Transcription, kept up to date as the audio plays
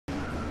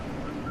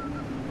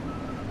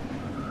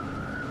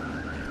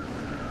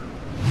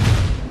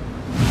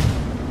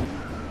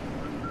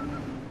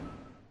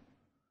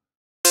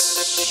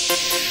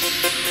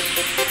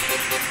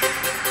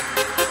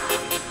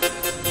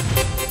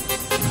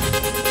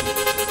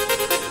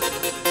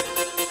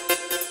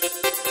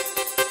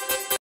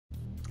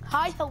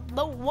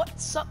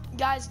what's up,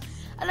 guys?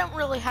 I don't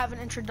really have an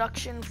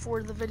introduction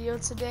for the video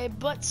today,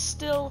 but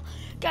still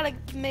gotta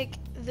make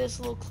this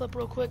little clip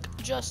real quick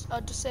just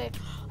to say,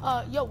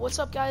 yo, what's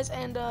up, guys?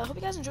 And hope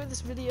you guys enjoyed this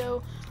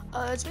video.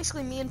 It's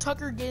basically me and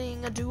Tucker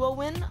getting a duo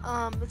win.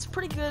 It's a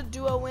pretty good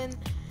duo win,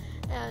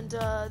 and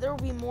there will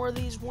be more of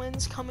these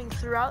wins coming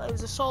throughout. It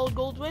was a solid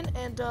gold win,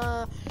 and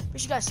make sure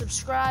you guys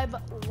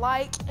subscribe,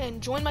 like, and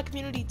join my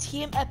community,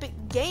 Team Epic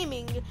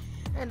Gaming,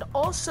 and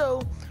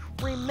also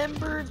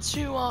remember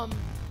to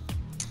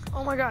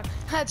oh my god,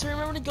 to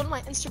remember to go to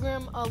my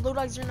Instagram,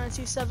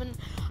 lowdog0927.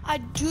 I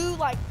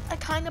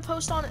kind of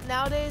post on it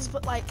nowadays,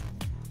 but like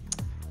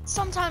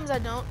sometimes I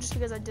don't, just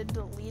because I did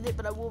delete it,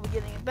 but I will be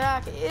getting it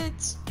back.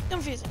 It's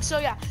confusing. So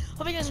yeah,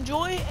 hope you guys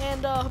enjoy,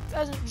 and hope you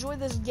guys enjoy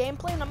this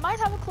gameplay, and I might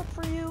have a clip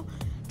for you,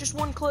 just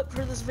one clip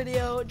for this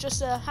video, just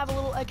to have a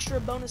little extra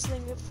bonus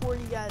thing for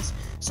you guys.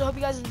 So hope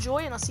you guys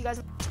enjoy, and I'll see you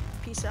guys.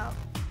 Peace out.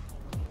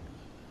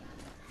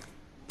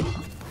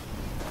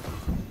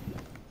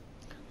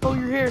 Oh,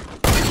 you're here.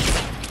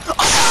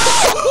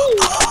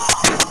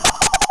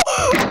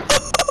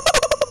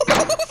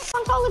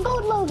 On solid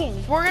gold,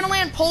 Logan. We're gonna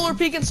land Polar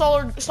Peak and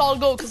solid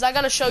gold, because I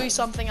gotta show you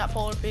something at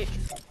Polar Peak.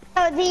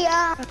 Oh, the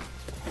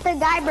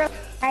guy broke,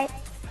 right?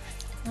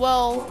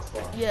 Well,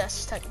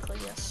 yes, technically,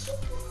 yes.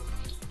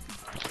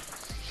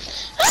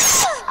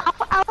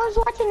 I was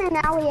watching an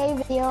LEA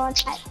video on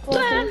that.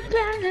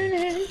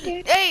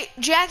 Hey,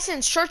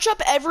 Jackson, search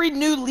up every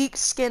new leaked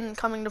skin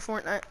coming to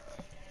Fortnite,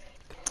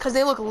 because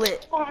they look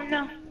lit. Oh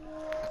no.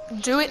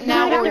 Do it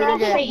now or you're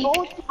dead.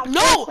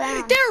 No,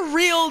 they're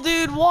real,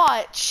 dude.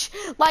 Watch.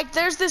 Like,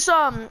 there's this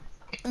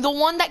the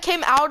one that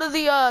came out of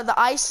the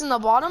ice in the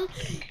bottom.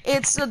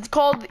 It's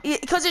called,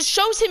 because it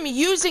shows him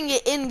using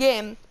it in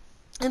game.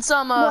 It's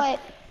What?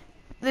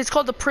 It's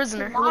called the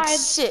Prisoner. It looks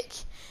sick.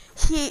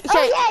 Oh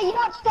yeah, you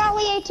watched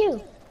LEA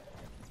too.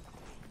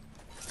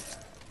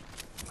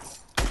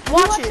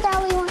 Watch you it.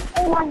 watched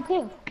LEA one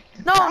too.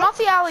 No, not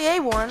the LEA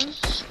one.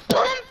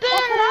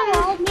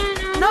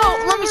 No,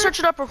 let me search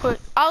it up real quick.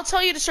 I'll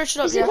tell you to search it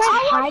up. Is it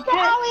by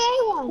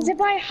Hypex? Is it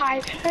by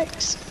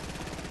Hypex?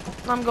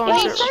 I'm going to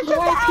search. Search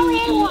up the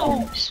LEA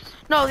one.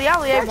 No, the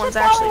LEA one's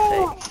actually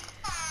fake.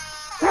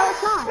 No,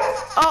 it's not.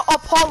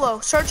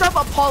 Apollo. Search up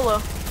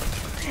Apollo.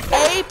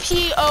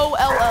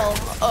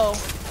 APOLLO.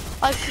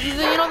 Like,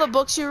 you know the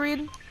books you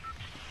read?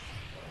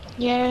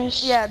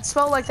 Yes. Yeah, it's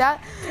spelled like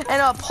that.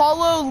 And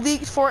Apollo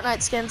leaked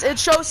Fortnite skins. It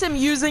shows him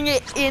using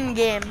it in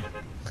game,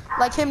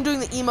 like him doing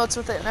the emotes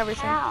with it and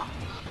everything. Wow.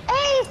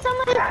 Hey,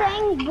 somebody's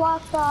saying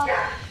blocked off.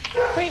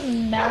 Wait,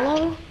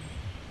 Mellow?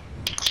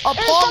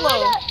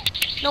 Apollo.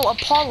 No,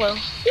 Apollo.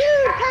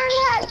 Dude, turn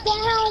that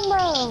down,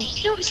 bro.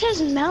 No, it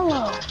says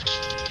Mellow.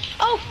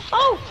 Oh,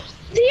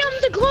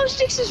 the glow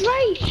sticks is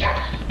right.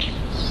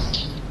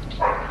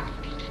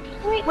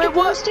 Wait, the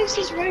glow sticks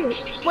is right.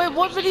 Wait,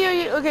 what video?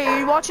 Okay, are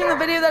you watching the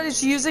video that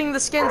is using the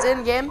skins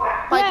in game,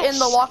 like in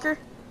the locker?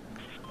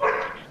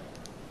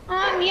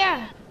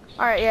 Yeah.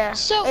 All right, yeah.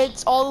 So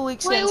it's all the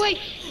leaked skins. Wait.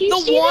 You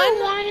see the one?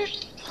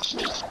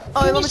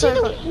 Oh, wait, let me tell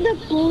you. The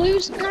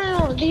blues.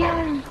 No,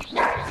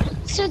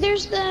 So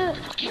there's the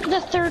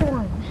third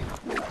one.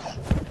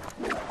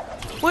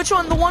 Which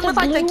one? The one with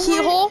like the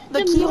keyhole?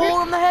 The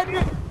keyhole in the head?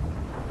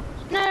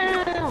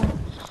 No.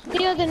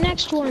 The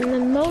next one, the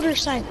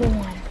motorcycle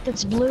one.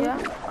 That's blue. Yeah.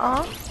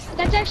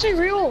 That's actually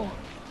real.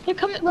 They're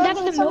coming. That's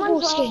the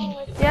mobile skin.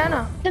 Yeah, I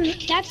know.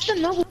 That's the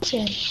mobile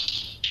skin.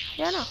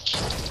 Yeah, I know.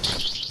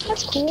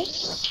 That's cool.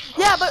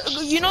 Yeah, but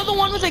you know the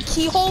one with the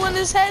keyhole in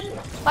his head,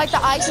 like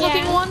the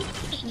ice-looking one.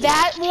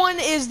 That one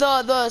is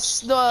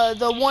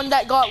the one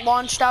that got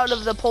launched out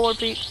of the Polar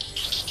Peak.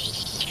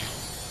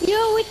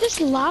 Yo, wait, this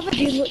lava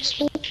dude looks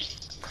cool.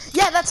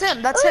 Yeah, that's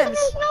him. That's him.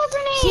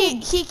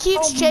 He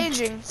keeps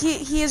changing.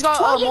 He has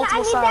got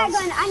multiple styles. I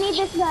need that gun. I need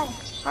this gun.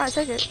 All right,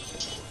 take it.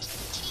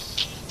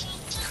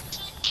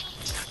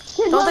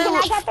 Dude, Logan,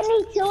 I got the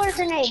new killer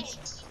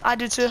grenades. I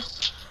do too.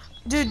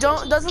 Dude,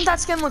 doesn't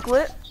that skin look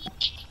lit?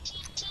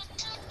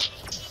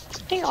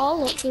 They all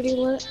look pretty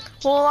lit.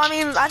 Well, I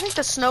mean, I think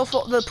the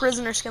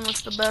Prisoner skin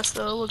looks the best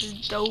though. It looks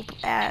dope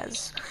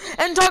as.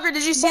 And Tucker,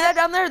 did you see that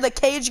down there? The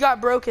cage got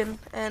broken,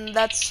 and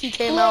he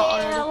came out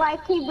already. Yeah,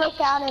 like he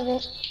broke out of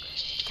it.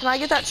 Can I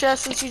get that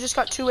chest since you just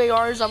got 2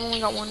 ARs? I've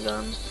only got 1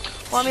 gun.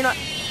 Well, I mean,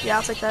 yeah,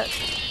 I'll take that.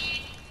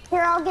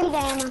 Here, I'll get the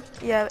ammo.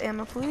 Yeah,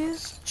 ammo,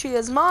 please.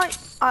 Cheers, mate.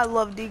 I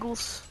love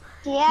deagles.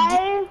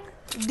 Yeah.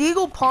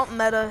 Deagle pump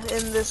meta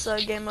in this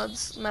game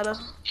mode's meta.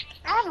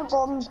 I have a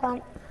golden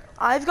pump.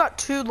 I've got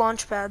 2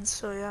 launch pads,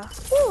 so yeah.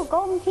 Ooh,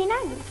 golden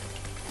P90.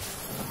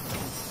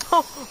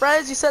 Oh, right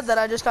as you said that,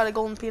 I just got a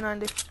golden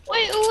P90.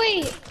 Wait.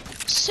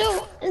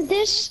 So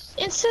it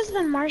says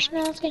the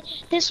marshmallow skin.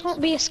 This won't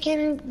be a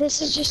skin.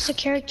 This is just a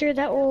character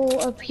that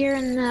will appear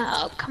in the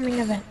upcoming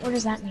event. What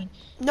does that mean?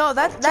 No,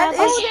 that is.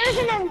 Oh, there's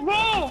an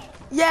event.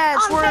 Yeah,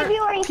 it's where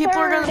February people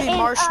are gonna be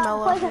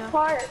marshmallow.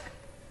 Park.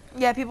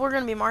 Yeah, people are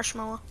gonna be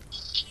marshmallow.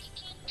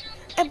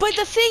 But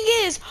the thing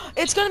is,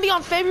 it's gonna be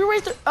on February.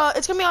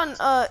 It's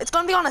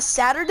gonna be on a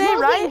Saturday,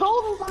 right?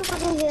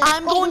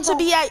 I'm gonna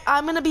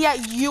be at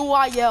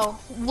UIL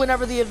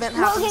whenever the event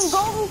happens.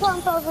 Logan,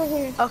 golden pump over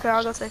here. Okay,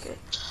 I'll go take it.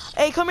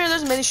 Hey, come here.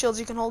 There's mini shields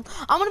you can hold.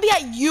 I'm gonna be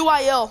at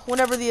UIL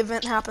whenever the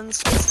event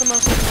happens. It's the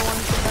most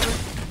annoying thing ever.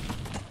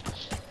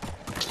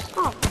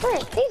 Oh,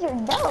 frick, these are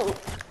dope.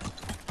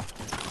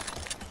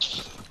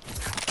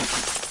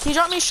 Can you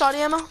drop me shotty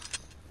ammo?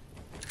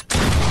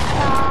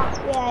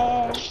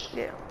 Yeah.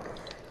 Yeah.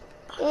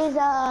 Is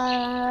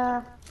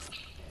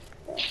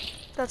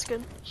That's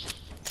good.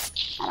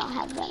 I don't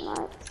have that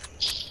much.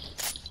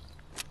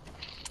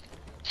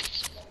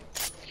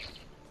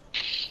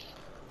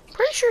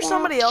 Pretty sure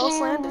somebody else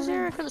landed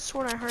here. I could have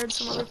sworn I heard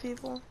some other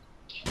people.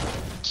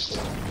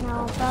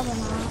 No, probably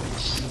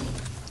not.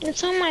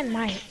 It's on my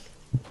mic.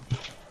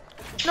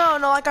 No,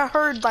 like I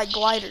heard like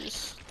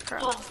gliders.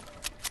 Crap. Oh.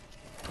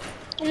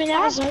 I mean,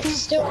 that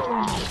was still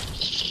loud.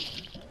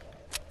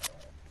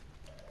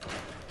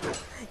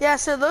 Yeah,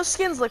 so those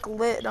skins look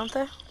lit, don't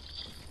they?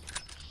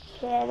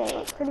 Yeah, they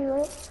look pretty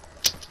lit.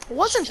 I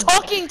wasn't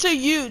talking to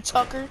you,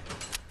 Tucker.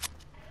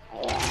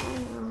 Yeah, I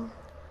know.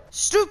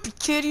 Stupid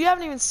kid, you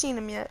haven't even seen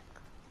them yet.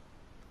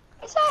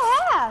 Yes,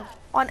 I have.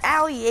 On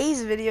Ali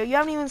A's video, you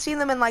haven't even seen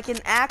them in like in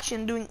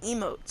action doing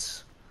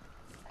emotes.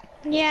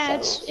 Yeah,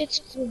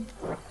 it's cool.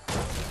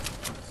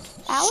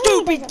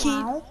 Stupid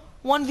kid.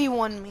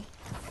 1v1 me.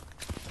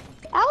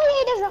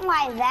 Ali doesn't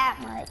lie that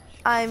much.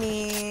 I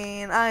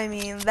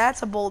mean,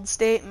 that's a bold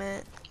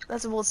statement.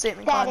 That's a bold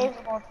statement, That Connie. is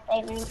a bold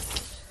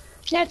statement.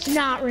 That's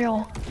not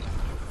real.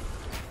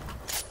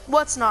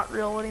 What's not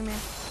real? What do you mean?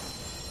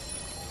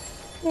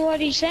 What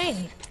are you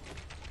saying?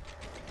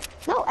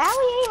 No,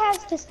 Ali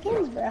has the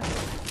skins, bro.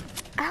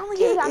 Ali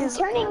Dude, I'm is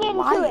turning into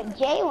lying. a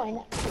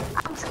Jalen.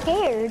 I'm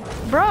scared.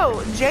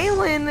 Bro,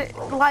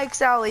 Jalen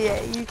likes Ali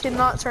A. You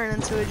cannot turn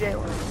into a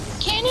Jalen.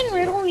 Cannon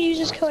Riddle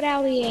uses code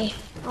ALIA.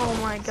 Oh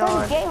my So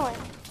god.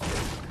 Jalen.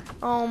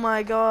 Oh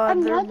my god.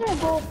 Another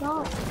gold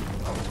dog.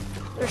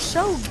 They're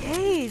so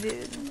gay,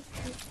 dude.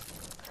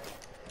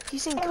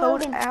 Using Hey,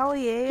 code Logan,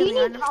 Ali A Do in you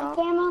the need item pump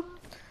shop? ammo?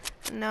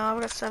 No,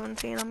 I've got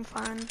 17. I'm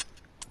fine.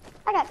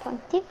 I got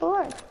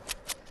 24.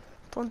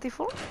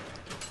 24?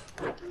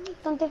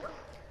 24.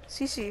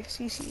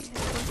 CC.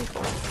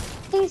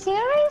 24. Are you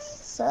serious?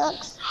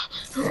 Sucks.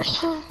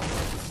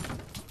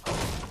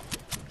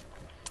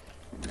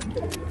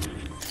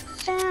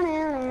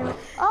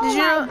 Oh Did you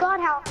my know- god,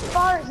 how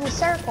far is the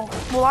circle?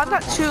 Well, I've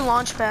got 2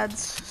 launch pads,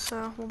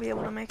 so we'll be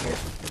able to make it.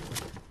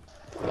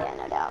 Yeah,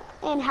 no doubt.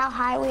 And how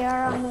high we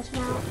are on this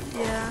map.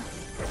 Yeah.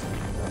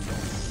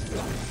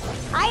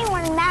 I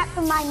learned that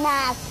from my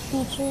math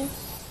teacher.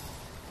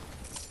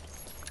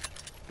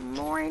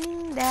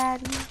 Morning,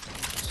 Daddy.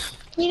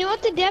 You know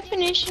what the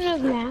definition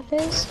of math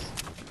is?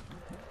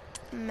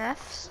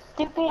 Meth?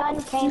 Stupid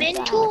untamed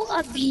Mental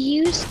facts.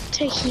 abuse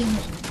to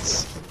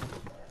humans.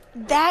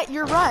 That,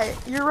 you're right.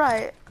 You're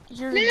right.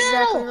 You're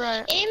exactly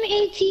right.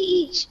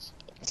 M-A-T-H.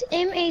 It's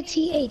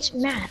M-A-T-H,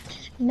 math.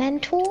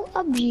 Mental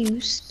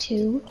abuse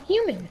to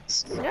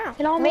humans. Yeah.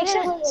 It all makes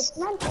Literally, sense. it's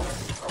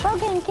mental.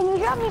 Logan, can you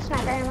drop me a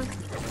sniper ammo?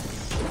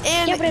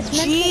 And Yeah, but it's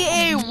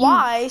mental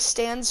GAY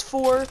stands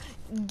for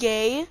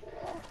gay.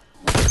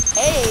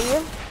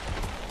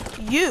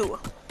 A-U.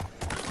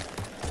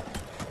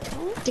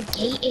 The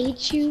gay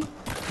ate you.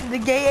 The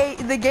gay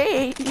the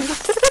gay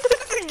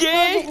the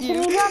gay Logan,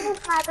 can you drop me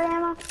sniper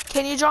ammo?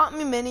 Can you drop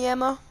me mini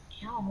ammo?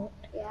 No.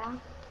 Yeah.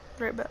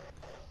 Right back.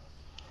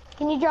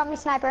 Can you drop me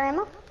sniper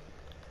ammo?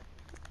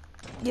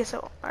 Yes,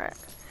 so alright.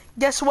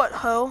 Guess what,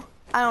 ho?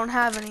 I don't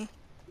have any.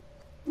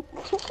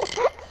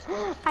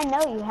 I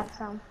know you have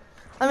some.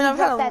 I mean, I've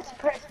got That's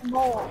first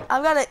bowl.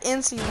 an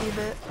NCV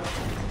bit.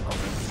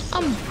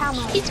 How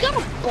much? He's got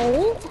a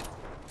bolt.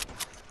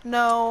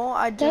 No,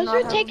 I do Those not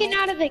are have taken a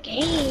out of the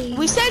game.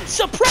 We said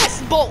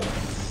suppress bolt.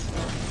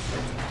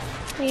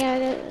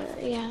 Yeah,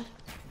 yeah.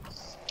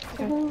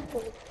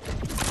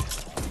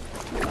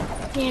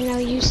 Yeah, no,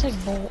 you said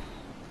bolt.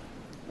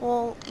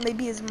 Well,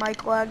 maybe his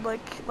mic lagged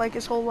like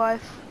his whole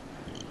life.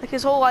 Like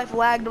his whole life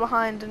lagged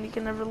behind and he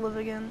can never live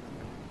again.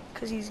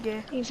 Cause he's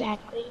gay.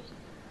 Exactly.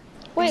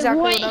 Wait,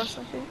 Exactly what? what I was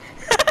thinking.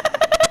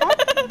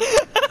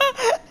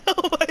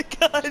 Oh my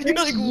god, you're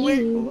like, Where's wait,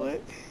 you?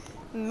 what?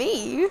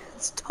 Me?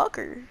 It's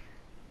Tucker.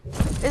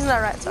 Isn't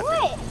that right, Tucker?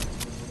 What?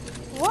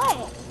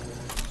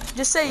 What?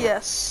 Just say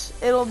yes.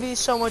 It'll be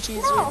so much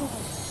easier. No.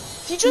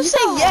 If you just say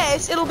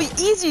yes, it'll be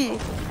easy.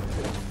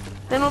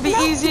 Then it'll be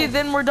No. easy,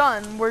 then we're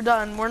done. We're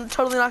done. We're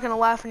totally not gonna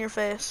laugh in your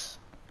face.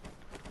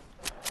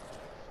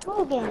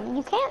 Logan,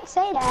 you can't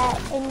say that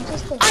and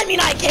just. I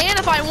mean, I can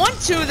if I want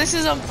to. This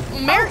is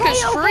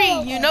America's Okay, free.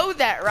 okay. You know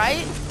that,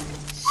 right?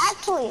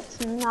 Actually, it's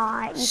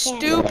not. You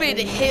can't do Stupid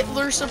that.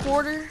 Hitler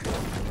supporter.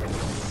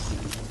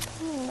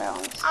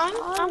 Bro,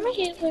 I'm a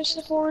Hitler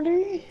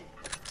supporter.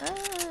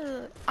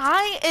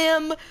 I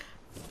am,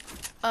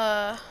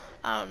 I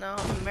don't know,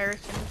 I'm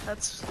American.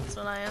 That's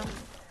what I am.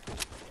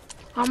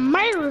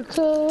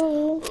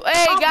 America.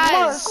 Hey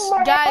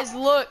America. guys,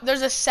 look,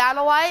 there's a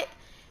satellite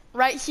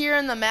right here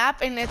in the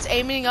map, and it's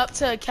aiming up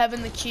to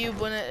Kevin the Cube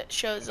when it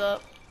shows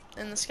up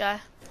in the sky.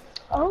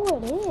 Oh,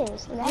 it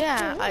is.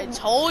 Yeah, I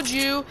told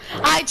you.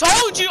 I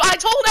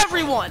told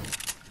everyone.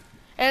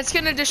 And it's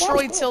gonna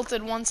destroy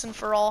Tilted once and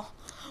for all.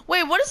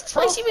 Wait, what is this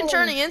place even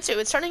turning into?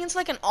 It's turning into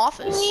like an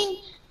office. I mean,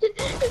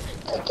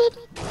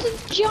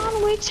 the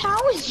John Wick's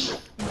house.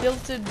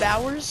 Builted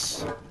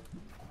Bowers.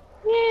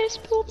 Yes,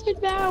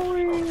 Builted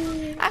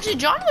Bowers. Actually,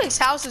 John Wick's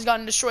house has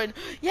gotten destroyed.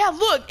 Yeah,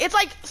 look, it's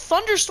like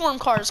thunderstorm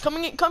cars.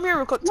 Come here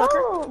real quick, Tucker.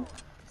 No.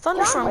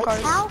 Thunderstorm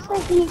cars. House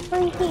is the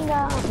freaking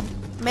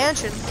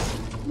Mansion.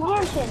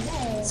 mansion.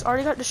 It's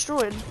already got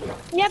destroyed.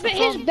 Yeah, but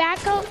his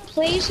backup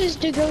place is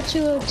to go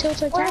to a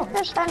Tilted Where's Tower.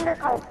 the thunder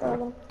cars,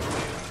 Logan?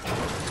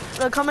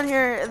 They're coming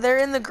here. They're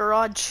in the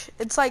garage.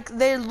 It's like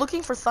they're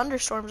looking for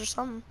thunderstorms or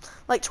something,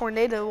 like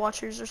tornado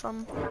watchers or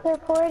something.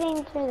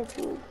 Reporting to the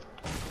cube.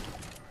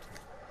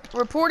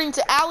 Reporting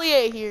to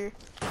Allier here.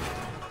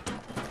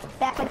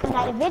 Back with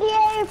another video.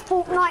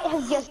 Fortnite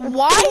has just.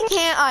 Why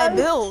can't I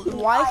build?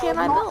 Why can't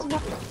I build?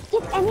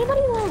 Did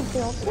anybody want to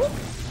build it?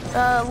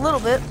 A little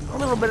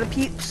bit of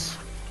peeps.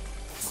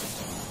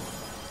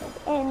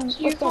 And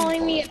You're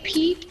calling me a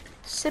peep?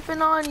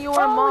 Sipping on your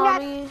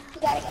mommy. You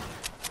gotta go.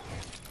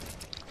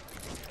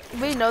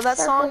 We know that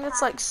song.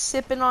 It's like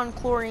sipping on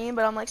chlorine,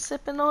 but I'm like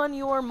sipping on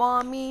your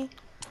mommy.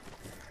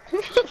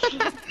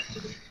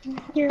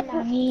 You're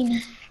not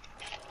mean.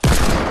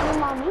 Your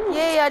mommy.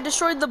 Yay! I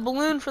destroyed the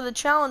balloon for the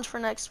challenge for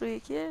next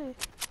week. Yay!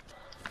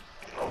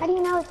 How do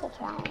you know it's a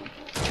challenge?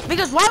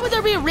 Because why would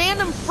there be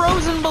random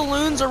frozen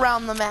balloons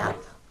around the map?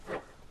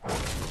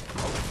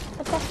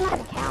 But that's not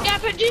a challenge. Yeah,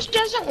 but this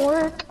doesn't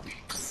work.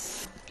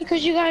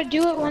 Because you gotta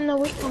do it when the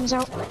week comes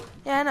out.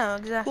 Yeah, I know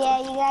exactly. Yeah,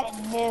 you gotta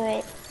do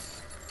it.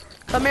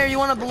 Come here. You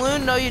want a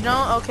balloon? No, you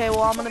don't. Okay,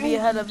 well I'm gonna be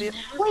ahead of you.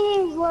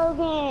 Please,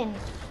 Logan.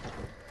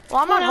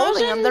 Well, I'm not When I was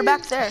holding them. in They're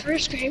back there.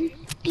 First grade,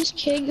 this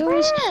kid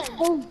goes,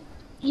 "Oh,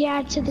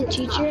 yeah," to the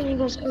teacher, and he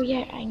goes, "Oh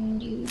yeah, I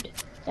knew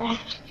that."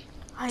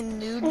 I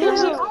knew I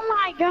was like, that. "Oh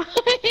my god,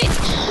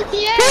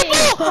 yay!"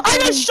 People! I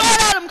just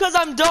shot at him because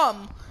I'm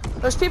dumb.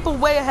 There's people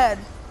way ahead.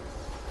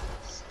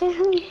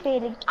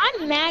 Stupid.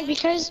 I'm mad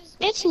because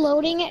it's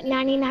loading at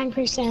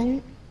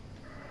 99%,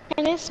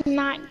 and it's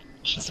not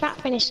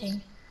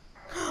finishing.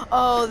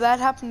 Oh, that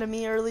happened to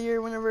me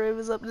earlier whenever it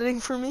was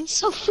updating for me.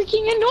 So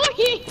freaking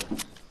annoying.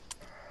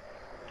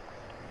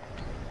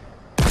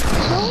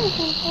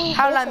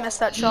 How did I miss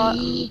that shot?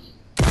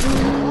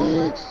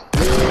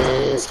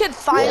 This kid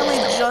finally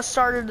just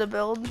started to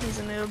build. He's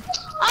a noob.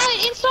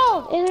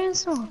 Installed. It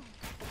installed.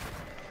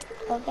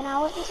 Logan, I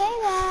wouldn't say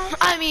that.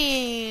 I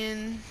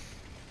mean,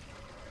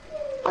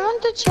 I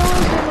want the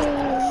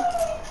children.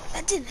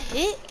 that didn't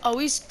hit. Oh,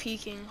 he's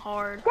peeking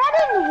hard. That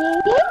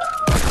didn't hit.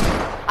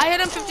 I hit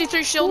him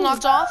 53 shield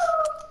knocked off.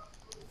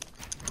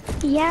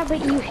 Yeah,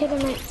 but you hit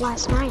him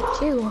last night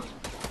too.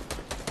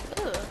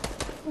 Ugh.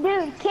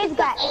 Dude, kids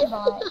got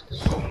aimbot.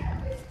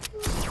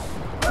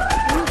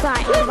 You got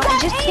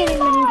aimbot. Just kidding.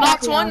 When you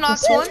Knocked one,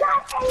 knocked one.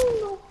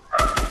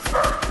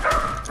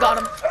 Got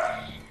him.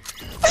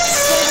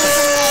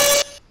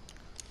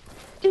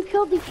 You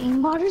killed the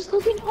aimbotters,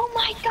 Logan? Oh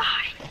my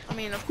god. I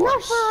mean, of No,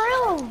 course. for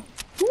real.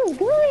 He was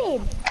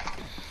good.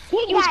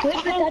 He was good,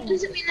 but that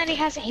doesn't mean that he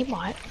has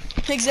aimbot.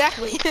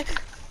 Exactly.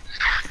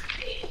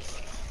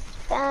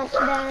 Dun,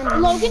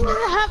 dun. Logan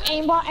doesn't have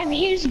aimbot, and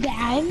he's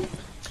bad.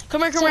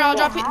 Come here, I'll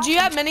drop you. Do you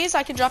have minis?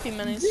 I can drop you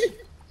minis.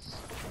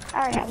 I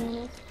already have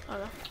minis.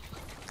 Okay.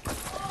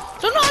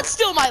 Do not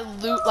steal my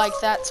loot like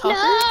that, Tucker.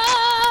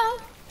 No.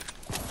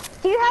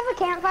 Do you have a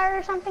campfire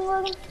or something,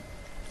 Logan?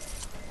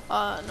 No,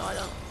 I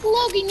don't.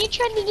 Logan, you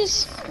tried to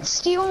just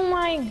steal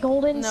my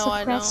golden No,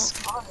 I suppress.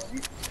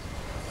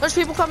 There's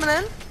people coming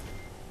in.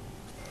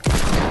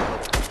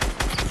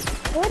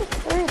 Good.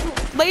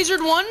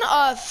 Lasered one,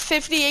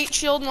 58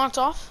 shield knocked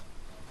off.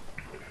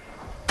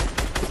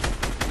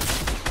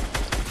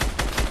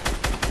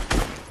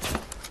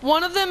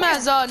 One of them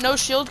has no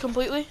shield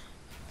completely.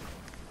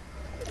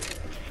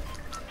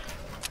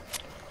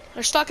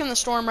 They're stuck in the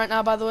storm right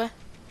now, by the way.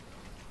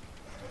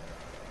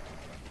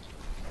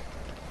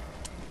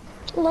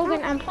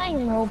 Logan, I'm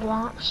playing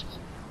Roblox.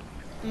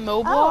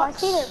 Moblox? Oh, I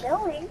see they're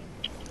building.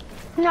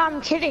 No,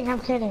 I'm kidding.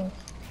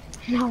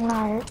 No,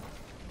 right.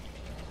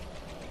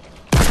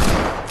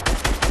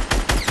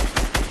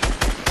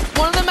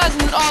 One of them has,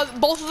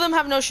 both of them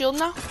have no shield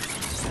now.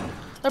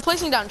 They're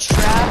placing down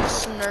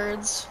traps,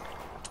 nerds.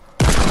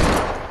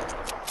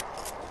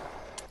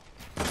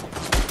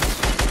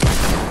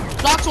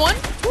 Knocked one.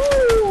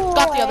 Ooh,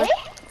 Got the other.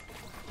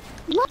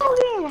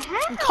 Logan,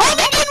 how?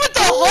 Coming in with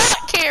the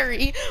hot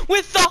carry.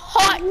 With the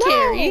hot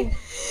carry.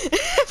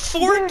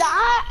 Dude,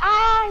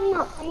 I'm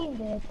not playing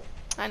this.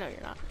 I know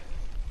you're not.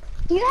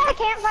 Do you have a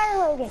campfire,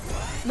 Logan?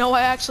 No,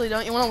 I actually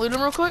don't. You want to loot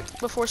them real quick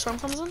before storm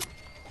comes in?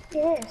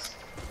 Yes.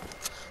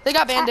 They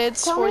got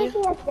band-aids for you.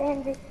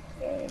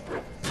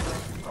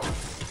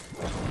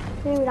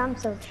 Dude, I'm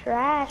so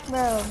trash,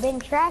 bro. Been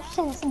trash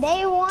since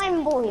day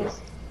one,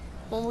 boys.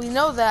 Well, we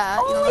know that.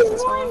 You Only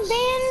know, one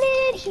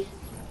bandage.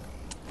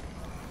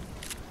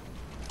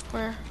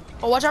 Where?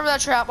 Oh, watch out for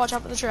that trap. Watch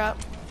out for the trap.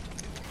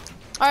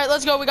 All right,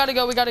 let's go. We gotta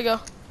go. We gotta go.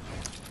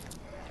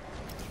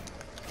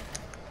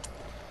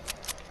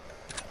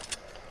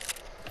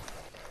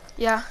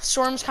 Yeah,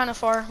 storm's kind of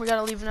far. We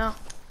gotta leave now.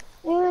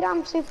 Dude,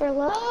 I'm super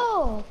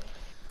low.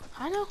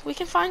 I know. We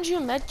can find you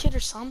a med kit or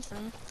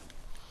something.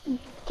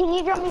 Can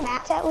you drop me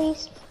mats at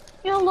least?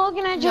 Yo,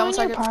 Logan, I joined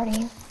your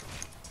party.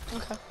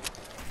 Okay.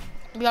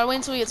 We gotta wait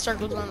until we get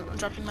circled and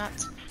dropping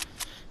mats.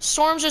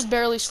 Storm's just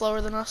barely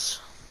slower than us.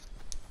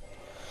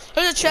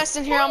 There's a chest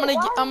in here. I'm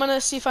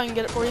gonna see if I can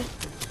get it for you.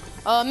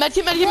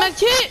 Medkit, medkit,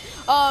 medkit.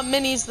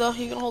 Minis though.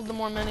 You can hold the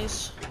more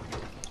minis.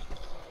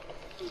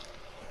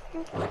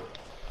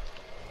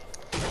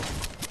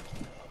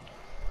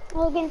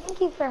 Logan, thank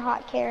you for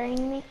hot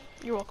carrying me.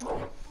 You're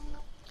welcome.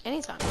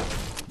 Anytime.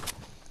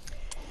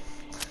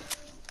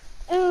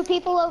 Ooh,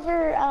 people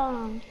over,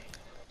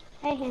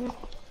 hey Hannah.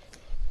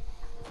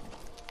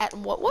 At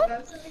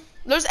what?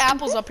 There's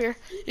apples up here.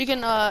 You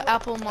can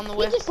apple them on the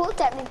way. He just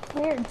looked at me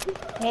weird.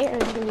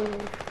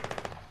 Dude.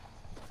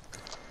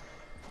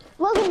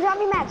 Logan, drop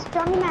me mats,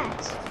 drop me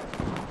mats.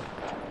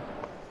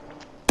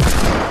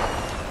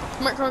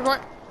 Come here, come here, come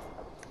here.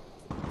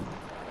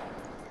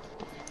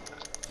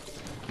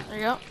 There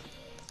you go.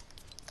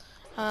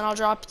 And I'll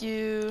drop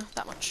you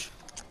that much.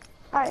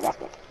 Alright, that's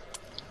good.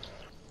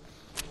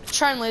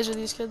 Try and laser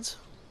these kids.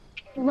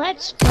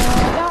 Let's go. I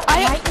got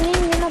lightning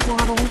in a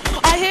bottle.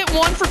 I hit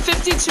one for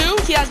 52.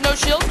 He has no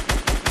shield.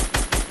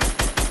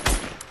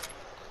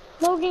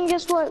 Logan,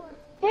 guess what?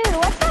 Dude,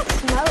 what's that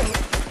smoke?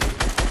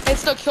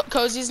 It's the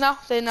cozies now.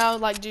 They now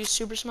like do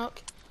super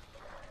smoke.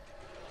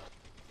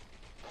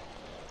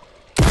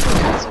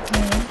 That's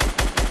okay.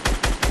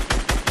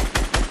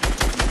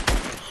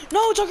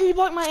 No, Tucker, you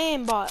blocked my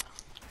aim bot.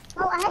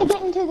 Oh, I had to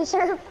get into the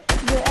server.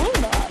 Your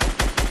aimbot.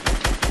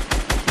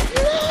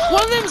 No!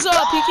 One of them's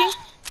peeking.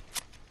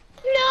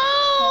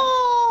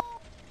 No!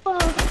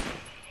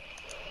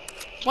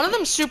 One of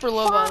them's super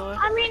low, by the way.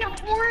 I mean,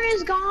 horn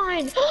is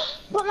gone.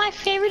 But my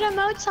favorite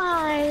emote's on.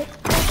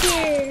 Right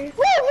here. Wait,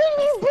 when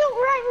you built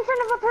right in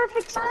front of a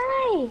perfect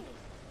side.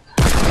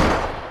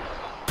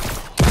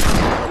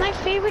 My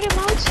favorite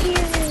emote's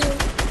here.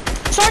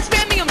 Start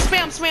spamming him.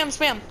 Spam, spam,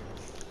 spam.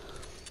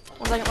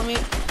 1 second, let me.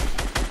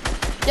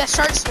 Yeah,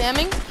 start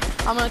spamming.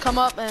 I'm gonna come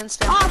up and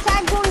spam. Oh,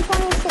 tag going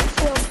 26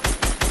 shield.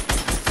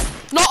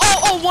 No,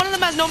 oh, one of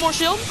them has no more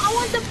shield. I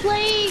want the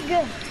plague.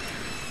 I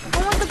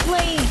want the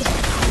plague.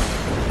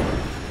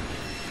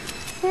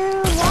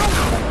 Dude, what?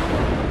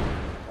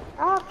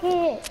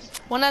 Rocket.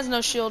 One has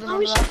no shield,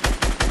 remember that.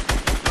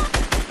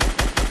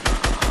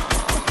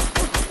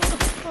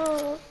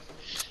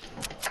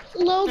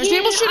 Logan, There's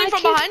people shooting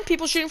from behind.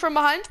 People shooting from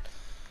behind.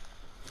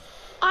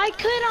 I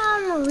could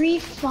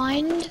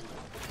refund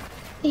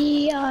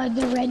the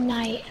Red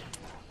Knight.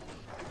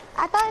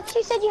 I thought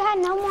you said you had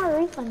no more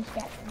refunds,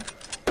 Jackson.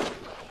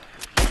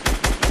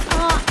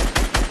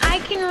 I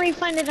can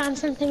refund it on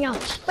something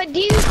else. But do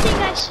you think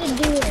I should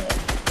do it?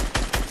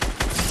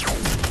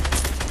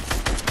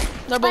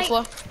 They're both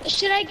low.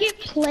 Should I get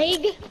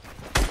plague?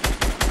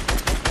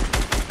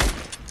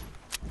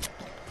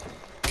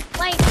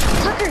 Like,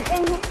 Tucker,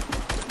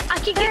 I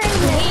could get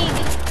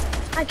plague.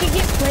 I could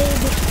get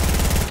plague.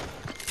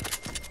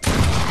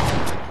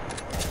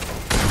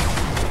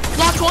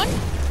 Locked one.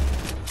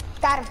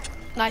 Got him.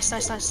 Nice,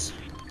 nice, nice.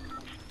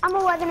 I'm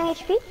 11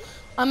 HP.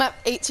 I'm at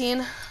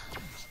 18.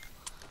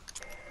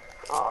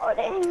 Oh,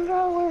 dang,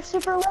 bro, we're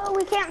super low.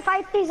 We can't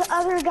fight these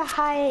other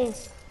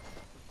guys.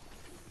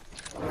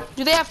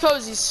 Do they have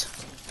cozies?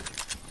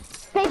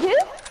 They do?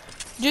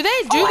 Do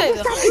they? Do they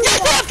though? Yes,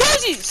 they have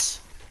cozies!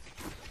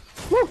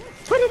 No,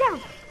 put it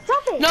down.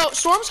 Drop it. No,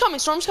 storm's coming,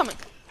 storm's coming.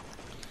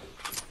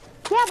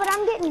 Yeah, but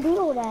I'm getting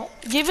beetled at.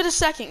 Give it a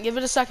second, give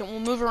it a second. We'll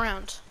move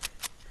around.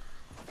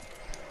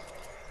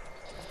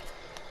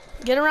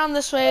 Get around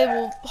this way,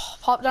 we'll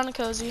pop down a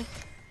cozy.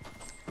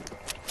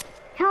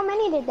 How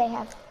many did they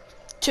have?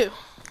 2.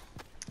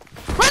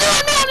 Run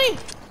on me!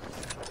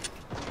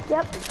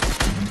 Yep.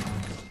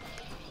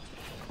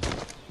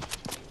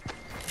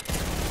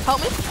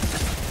 Help me.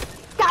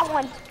 Got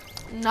one.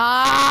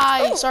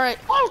 Nice, alright.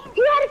 Oh,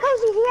 he had a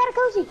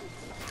cozy,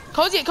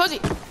 Cozy it, cozy.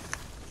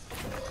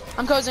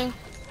 I'm cozying.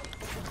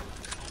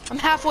 I'm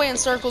halfway in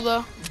circle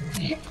though.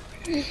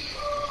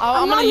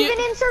 I'm gonna not even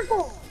in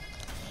circle.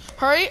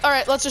 Hurry,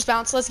 alright, let's just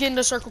bounce. Let's get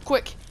into circle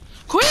quick.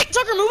 Quick,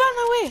 Tucker, move out of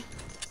my way.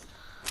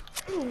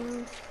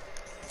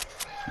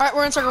 Alright,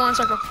 we're in circle, we're in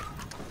circle.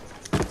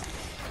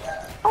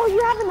 Oh,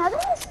 you have another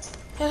one?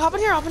 Hey, hop in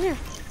here, hop in here.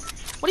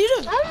 What are you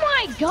doing? Oh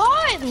my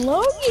god,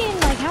 Logan,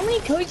 like how many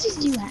coaches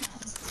do you have?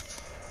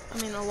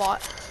 I mean, a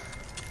lot.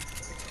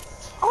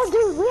 Oh,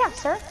 dude, we have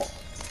circle.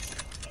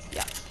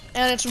 Yeah.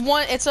 And it's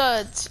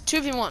a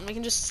 2v1. We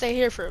can just stay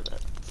here for a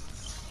bit.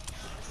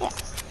 Yeah.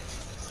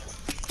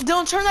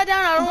 Dylan, turn that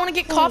down. I don't want to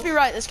get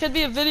copyright. This could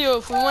be a video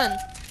if we win.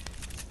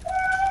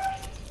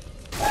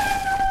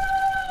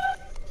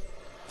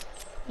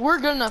 We're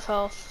good enough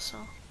health, so.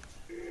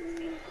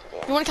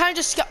 You want to kind of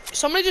just,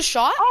 somebody just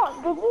shot? Oh,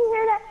 did you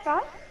hear that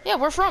shot? Yeah,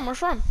 we're from.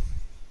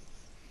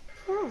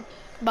 Hmm.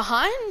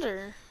 Behind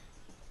or?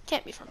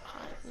 Can't be from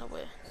behind. No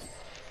way.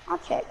 I'll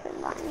check from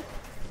behind.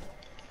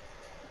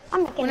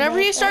 I'm making Whenever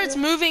he base starts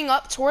right moving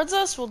up towards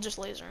us, we'll just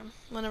laser him.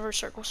 Whenever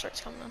circle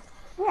starts coming in.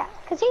 here. Yeah,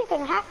 because he's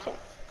gonna have to.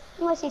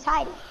 Unless he's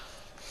hiding.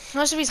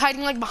 Unless if he's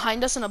hiding like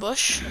behind us in a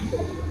bush.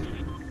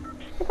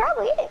 He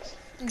probably is.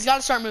 He's got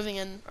to start moving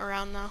in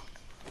around now.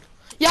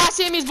 Yeah, I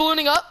see him. He's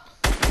ballooning up.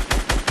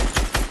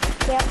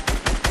 Yep.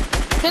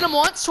 Hit him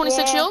once.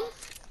 26 Yeah. shield.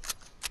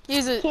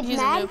 He's a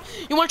mad. noob.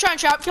 You want to try and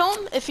trap kill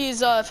him if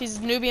he's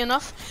newbie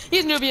enough?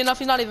 He's newbie enough.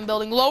 He's not even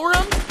building. Lower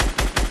him.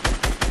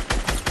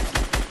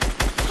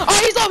 Oh,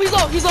 he's low. He's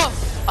low. He's low.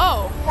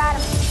 Oh. Got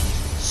him.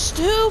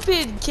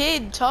 Stupid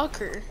kid,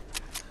 Tucker.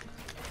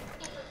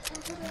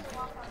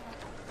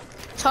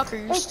 Tucker,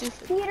 you're It's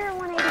stupid. Peter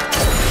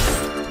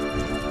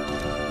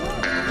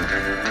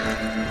 185.